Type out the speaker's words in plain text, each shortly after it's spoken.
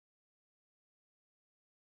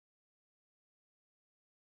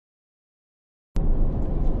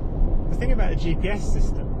thing about a GPS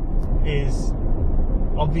system is,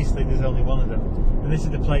 obviously there's only one of them, and this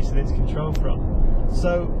is the place that it's controlled from.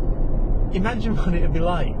 So imagine what it would be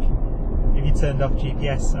like if you turned off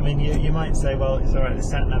GPS. I mean, you might say, well, it's alright, the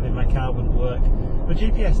sat-nav in my car wouldn't work. But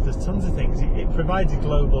GPS does tons of things. It provides a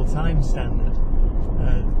global time standard.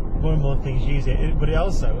 More and more things use it. But it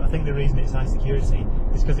also, I think the reason it's high security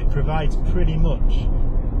is because it provides pretty much,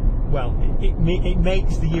 well, it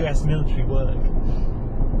makes the US military work.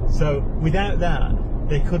 So without that,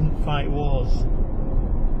 they couldn't fight wars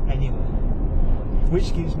anywhere.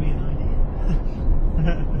 Which gives me an idea.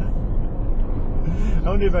 I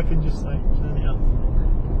wonder if I can just like turn it off.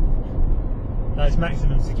 No, it's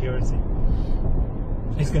maximum security.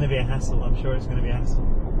 It's going to be a hassle. I'm sure it's going to be a hassle.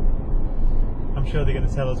 I'm sure they're going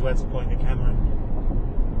to tell us where to point the camera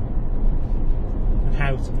and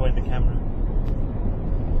how to point the camera.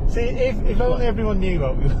 See, if only everyone knew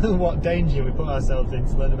what danger we put ourselves in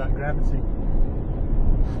to learn about gravity.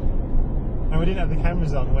 And we didn't have the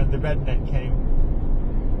cameras on when the redneck came.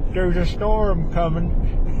 There's a storm coming.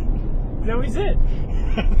 No, is it?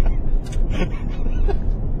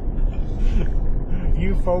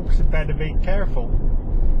 You folks had better be careful.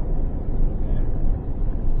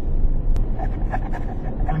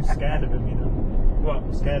 I'm scared of him, you know. What?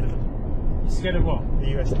 I'm scared of him. You scared of what? The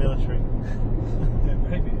US military. Yeah,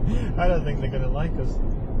 maybe. I don't think they're going to like us.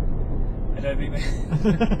 I don't think they...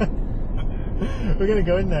 We're going to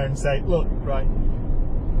go in there and say, look, right,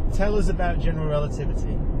 tell us about general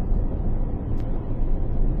relativity.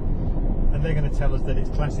 And they're going to tell us that it's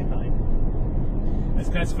classified. It's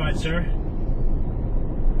classified, sir.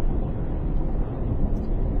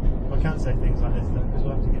 Well, I can't say things like this though, because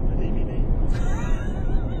we'll have to get the DVD.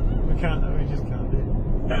 we just can't do it.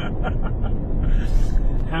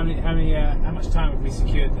 How much time have we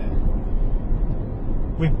secured there?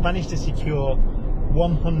 We've managed to secure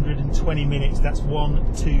 120 minutes. That's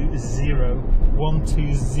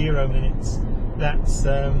 120 minutes. That's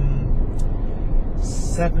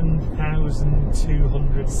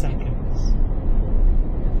 7,200 seconds.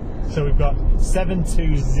 So we've got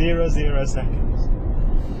 7,200 seconds.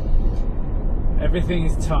 Everything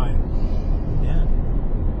is time. Yeah.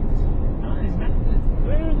 Oh, there's mountains.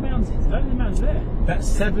 Where are the mountains? Where are the mountains there? That's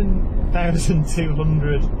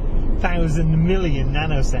 7,200,000 million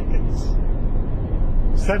nanoseconds.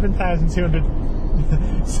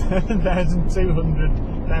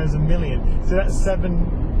 7,200,000 million. So that's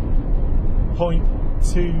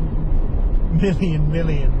 7.2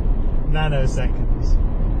 million nanoseconds.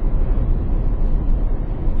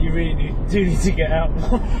 You really do need to get out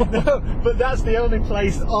more. No, but that's the only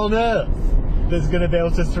place on Earth that's going to be able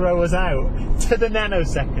to throw us out to the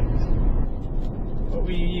nanosecond. What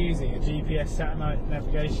were you using? A GPS satellite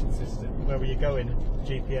navigation system? Where were you going?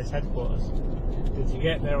 GPS headquarters. Did you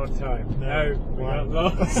get there on time? No. We got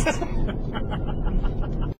lost.